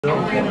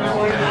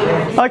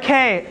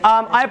Okay,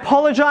 I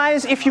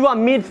apologize if you are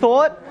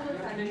mid-thought.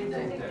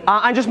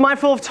 I'm just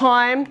mindful of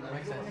time,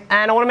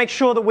 and I want to make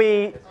sure that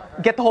we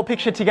get the whole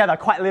picture together,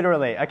 quite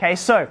literally. Okay,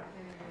 so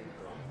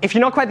if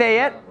you're not quite there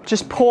yet,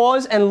 just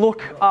pause and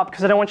look up,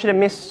 because I don't want you to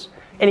miss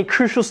any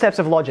crucial steps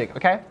of logic,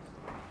 okay?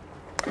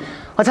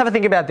 Let's have a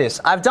think about this.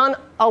 I've done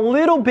a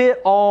little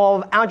bit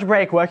of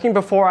algebraic working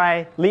before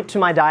I leap to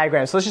my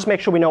diagram, so let's just make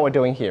sure we know what we're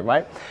doing here,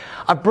 right?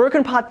 I've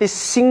broken apart this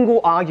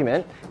single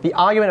argument, the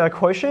argument of a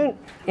quotient,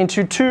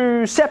 into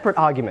two separate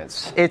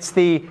arguments. It's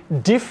the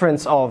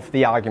difference of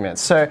the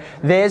arguments. So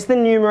there's the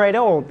numerator,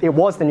 or it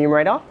was the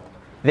numerator.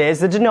 There's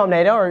the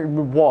denominator, or it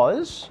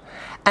was.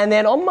 And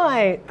then on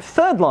my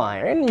third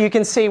line, you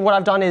can see what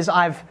I've done is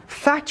I've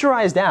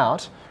factorized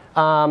out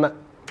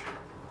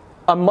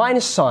a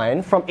minus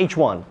sign from each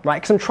one,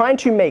 right? Because I'm trying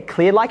to make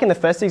clear, like in the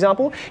first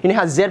example, you know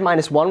how z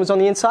minus 1 was on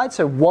the inside?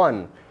 So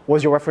 1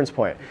 was your reference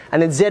point.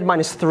 And then z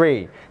minus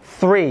 3,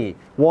 3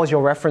 was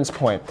your reference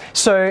point.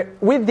 So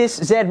with this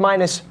z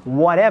minus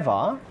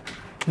whatever,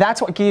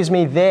 that's what gives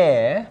me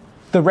there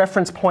the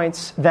reference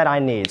points that I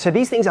need. So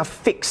these things are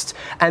fixed,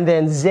 and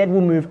then z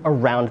will move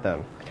around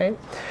them. Okay?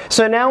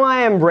 So now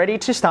I am ready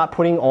to start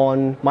putting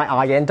on my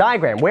Argand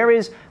diagram. Where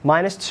is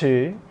minus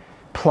 2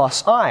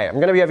 plus I? I'm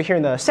going to be over here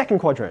in the second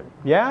quadrant.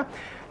 Yeah?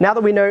 Now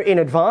that we know in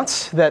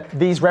advance that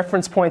these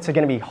reference points are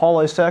going to be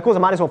hollow circles, I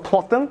might as well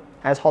plot them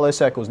as hollow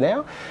circles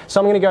now. So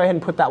I'm going to go ahead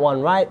and put that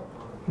one right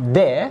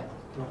there.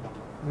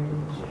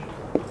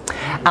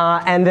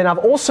 And then I've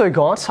also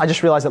got, I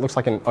just realized it looks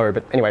like an O,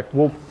 but anyway,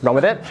 we'll run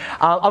with it.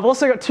 I've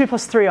also got 2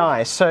 plus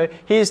 3i. So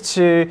here's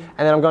 2, and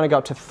then I'm going to go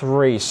up to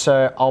 3.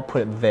 So I'll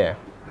put it there.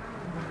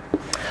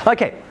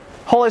 Okay,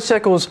 hollow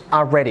circles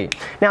are ready.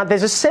 Now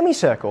there's a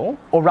semicircle,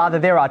 or rather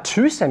there are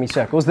 2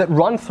 semicircles that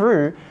run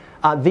through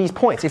these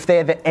points if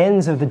they're the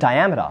ends of the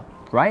diameter,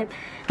 right?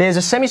 There's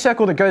a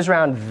semicircle that goes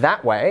around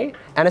that way,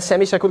 and a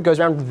semicircle that goes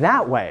around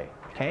that way.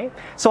 Okay?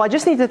 So I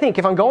just need to think,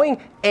 if I'm going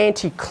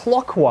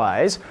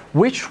anti-clockwise,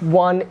 which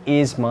one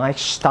is my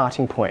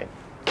starting point?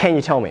 Can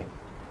you tell me?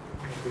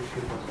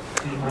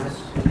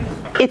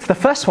 It's the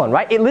first one,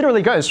 right? It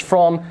literally goes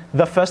from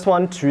the first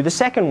one to the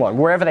second one,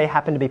 wherever they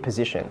happen to be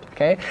positioned.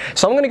 Okay?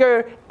 So I'm going to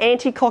go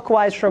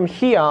anti-clockwise from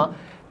here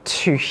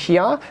to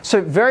here.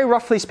 So very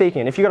roughly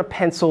speaking, if you've got a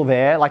pencil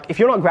there, like if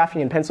you're not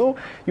graphing in pencil,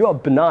 you are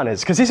bananas,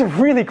 because these are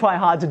really quite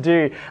hard to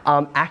do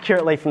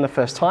accurately from the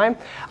first time.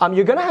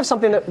 You're going to have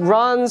something that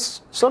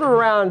runs sort of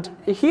around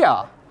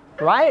here,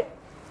 right?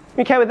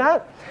 You okay with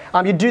that?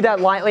 You'd do that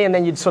lightly, and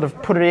then you'd sort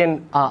of put it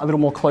in a little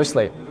more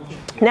closely.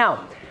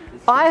 Now,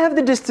 I have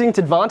the distinct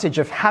advantage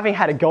of having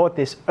had a go at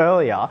this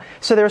earlier,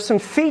 so there are some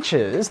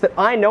features that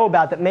I know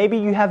about that maybe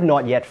you have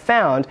not yet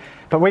found,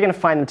 but we're going to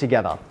find them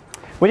together.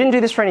 We didn't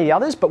do this for any of the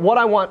others, but what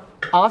I want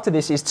after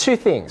this is 2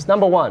 things.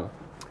 Number 1,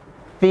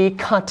 the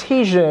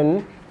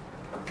Cartesian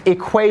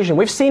equation.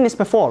 We've seen this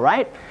before,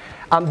 right?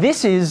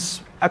 This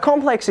is a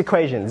complex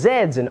equation,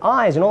 z's and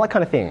i's and all that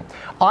kind of thing.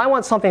 I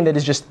want something that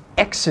is just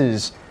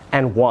x's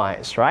and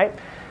y's, right?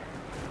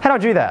 How do I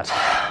do that?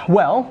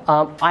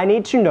 Well, I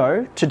need to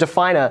know to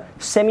define a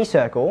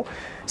semicircle.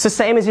 It's the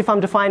same as if I'm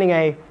defining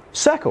a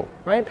circle,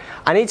 right?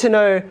 I need to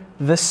know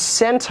the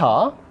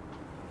center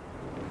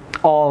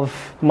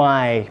of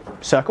my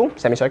circle,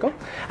 semicircle,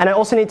 and I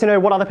also need to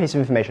know what other piece of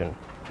information?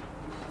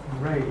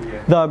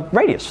 Radius. The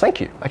radius, thank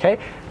you. Okay,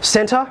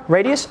 center,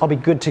 radius, I'll be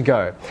good to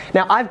go.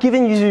 Now I've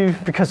given you,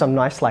 because I'm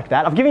nice like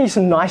that, I've given you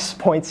some nice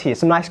points here,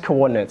 some nice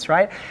coordinates,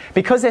 right?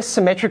 Because they're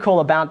symmetrical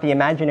about the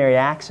imaginary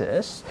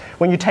axis,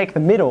 when you take the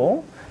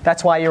middle,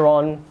 that's why you're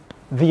on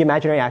the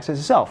imaginary axis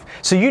itself.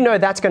 So you know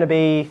that's going to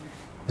be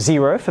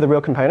 0 for the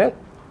real component.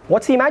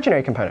 What's the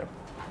imaginary component?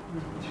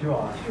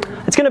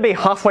 2i. It's going to be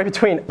halfway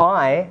between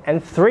I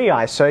and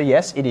 3i, so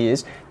yes, it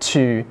is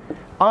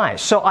 2i.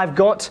 So I've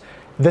got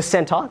the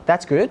center,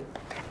 that's good.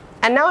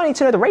 And now I need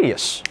to know the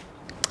radius.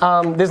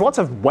 There's lots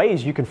of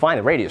ways you can find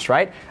the radius,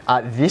 right?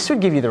 This would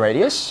give you the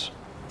radius,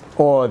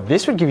 or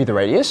this would give you the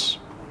radius.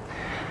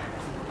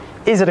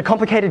 Is it a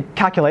complicated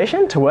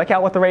calculation to work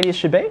out what the radius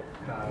should be?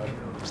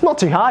 It's not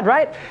too hard,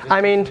 right?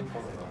 I mean,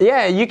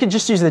 yeah, you could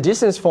just use the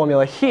distance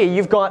formula. Here,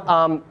 you've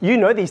got, you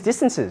know these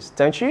distances,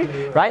 don't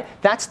you? Right?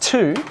 That's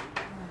 2.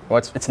 Well,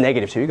 it's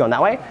negative 2, going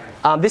that way.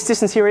 This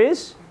distance here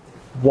is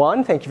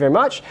 1, thank you very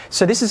much.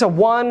 So this is a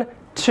 1,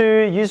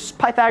 2, use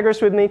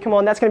Pythagoras with me, come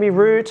on, that's going to be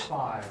root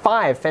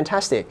 5,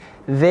 fantastic.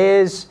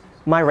 There's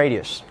my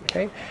radius,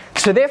 okay?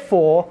 So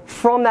therefore,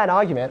 from that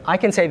argument, I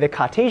can say the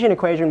Cartesian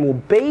equation will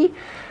be,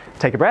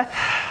 take a breath,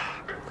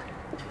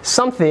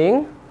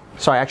 something,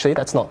 sorry, actually,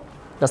 that's not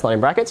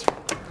in brackets,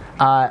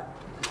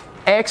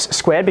 x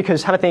squared,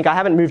 because have a think, I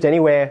haven't moved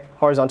anywhere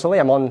horizontally,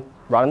 I'm on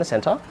right in the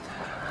center,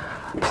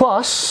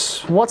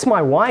 plus, what's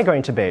my y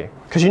going to be?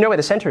 Because you know where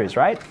the center is,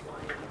 right?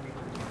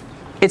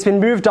 It's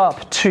been moved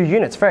up 2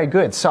 units, very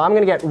good. So I'm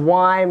going to get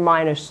y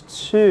minus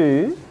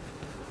 2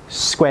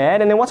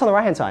 squared, and then what's on the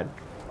right hand side?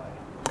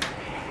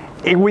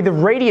 With the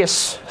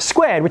radius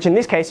squared, which in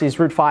this case is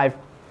root 5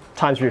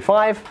 times root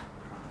 5,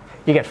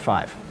 you get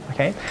 5.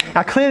 Okay?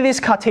 Now clearly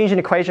this Cartesian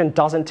equation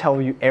doesn't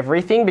tell you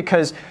everything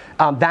because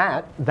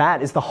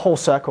that is the whole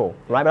circle,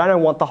 right? But I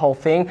don't want the whole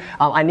thing.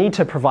 I need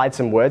to provide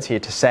some words here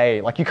to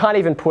say, like you can't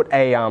even put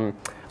a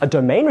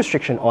domain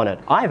restriction on it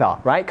either,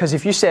 right? Because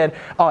if you said,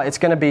 oh, it's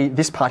going to be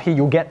this part here,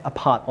 you'll get a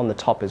part on the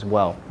top as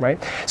well,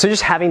 right? So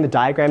just having the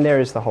diagram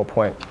there is the whole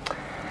point.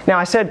 Now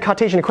I said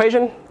Cartesian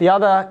equation. The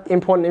other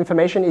important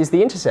information is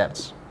the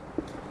intercepts.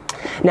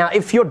 Now,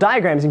 if your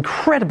diagram is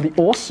incredibly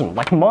awesome,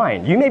 like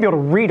mine, you may be able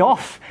to read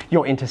off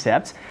your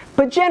intercepts,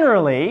 but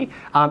generally,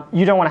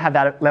 you don't want to have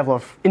that level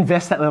of,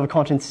 invest that level of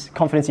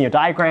confidence in your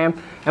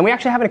diagram. And we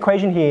actually have an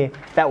equation here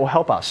that will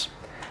help us.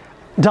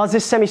 Does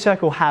this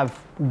semicircle have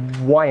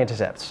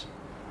y-intercepts?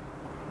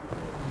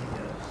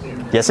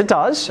 Yes, it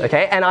does,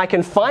 okay? And I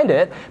can find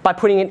it by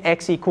putting in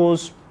x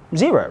equals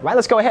 0, right?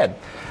 Let's go ahead.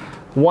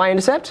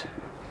 Y-intercept.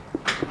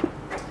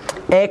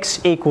 X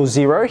equals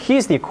 0.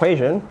 Here's the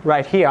equation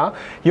right here.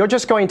 You're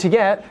just going to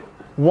get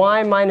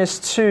y minus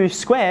 2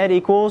 squared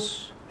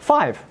equals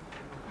 5.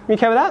 You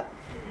okay with that?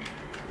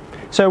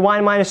 So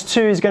y minus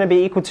 2 is going to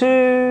be equal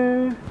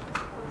to,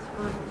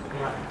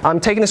 I'm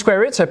taking the square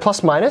root, so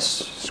plus minus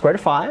square root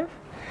of 5.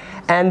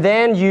 And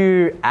then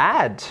you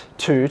add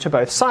 2 to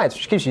both sides,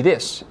 which gives you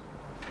this.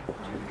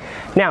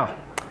 Now,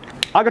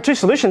 I've got two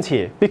solutions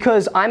here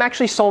because I'm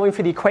actually solving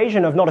for the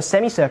equation of not a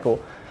semicircle.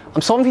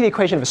 I'm solving for the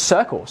equation of a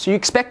circle. So you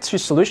expect two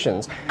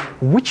solutions.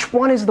 Which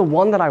one is the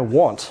one that I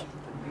want?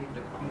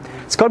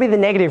 It's got to be the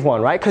negative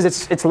one, right? Because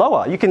it's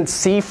lower. You can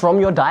see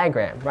from your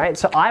diagram, right?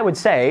 So I would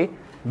say,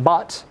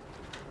 but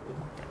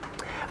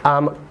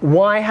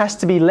y has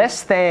to be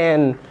less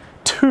than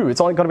 2.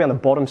 It's only got to be on the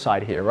bottom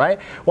side here, right?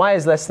 Y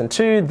is less than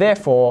 2.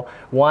 Therefore,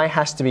 y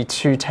has to be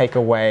 2 take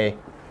away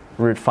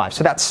root 5.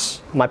 So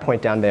that's my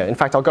point down there. In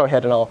fact, I'll go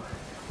ahead and I'll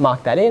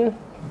mark that in.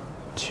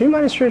 2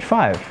 minus root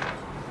 5.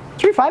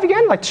 5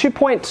 again? Like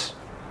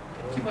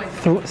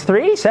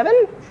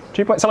 2.37?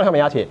 2 point, someone help me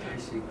out here.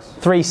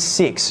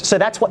 3.6. So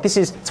that's what this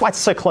is. That's why it's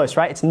so close,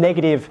 right? It's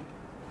negative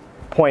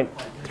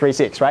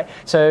 0.36, right?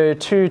 So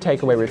 2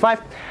 take away root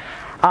 5.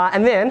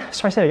 And then,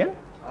 sorry, say it again.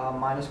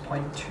 Minus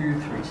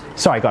 0.236.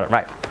 Sorry, got it,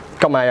 right.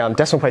 Got my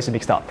decimal places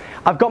mixed up.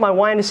 I've got my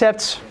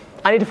y-intercepts.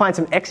 I need to find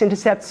some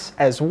x-intercepts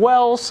as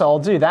well, so I'll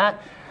do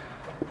that.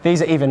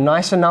 These are even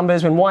nicer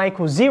numbers. When y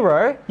equals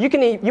 0, you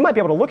might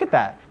be able to look at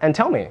that and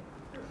tell me.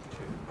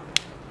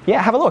 Yeah,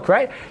 have a look,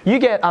 right? You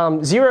get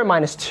 0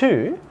 minus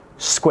 2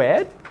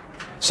 squared.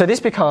 So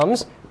this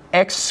becomes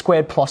x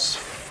squared plus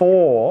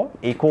 4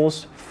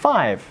 equals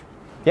 5.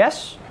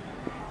 Yes?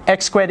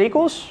 X squared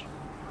equals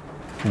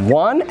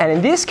 1. And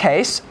in this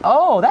case,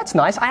 oh, that's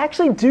nice. I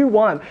actually do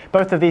want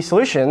both of these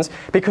solutions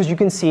because you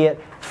can see it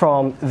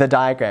from the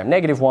diagram.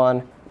 Negative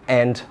 1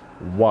 and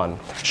 1.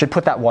 Should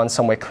put that 1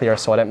 somewhere clearer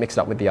so I don't mix it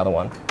up with the other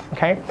one.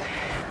 Okay?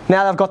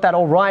 Now that I've got that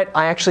all right,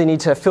 I actually need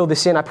to fill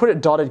this in. I put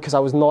it dotted because I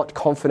was not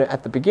confident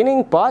at the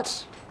beginning,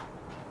 but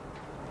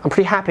I'm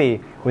pretty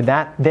happy with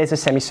that. There's a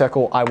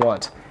semicircle I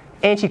want.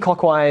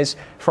 Anti-clockwise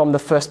from the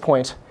first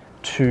point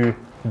to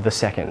the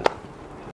second.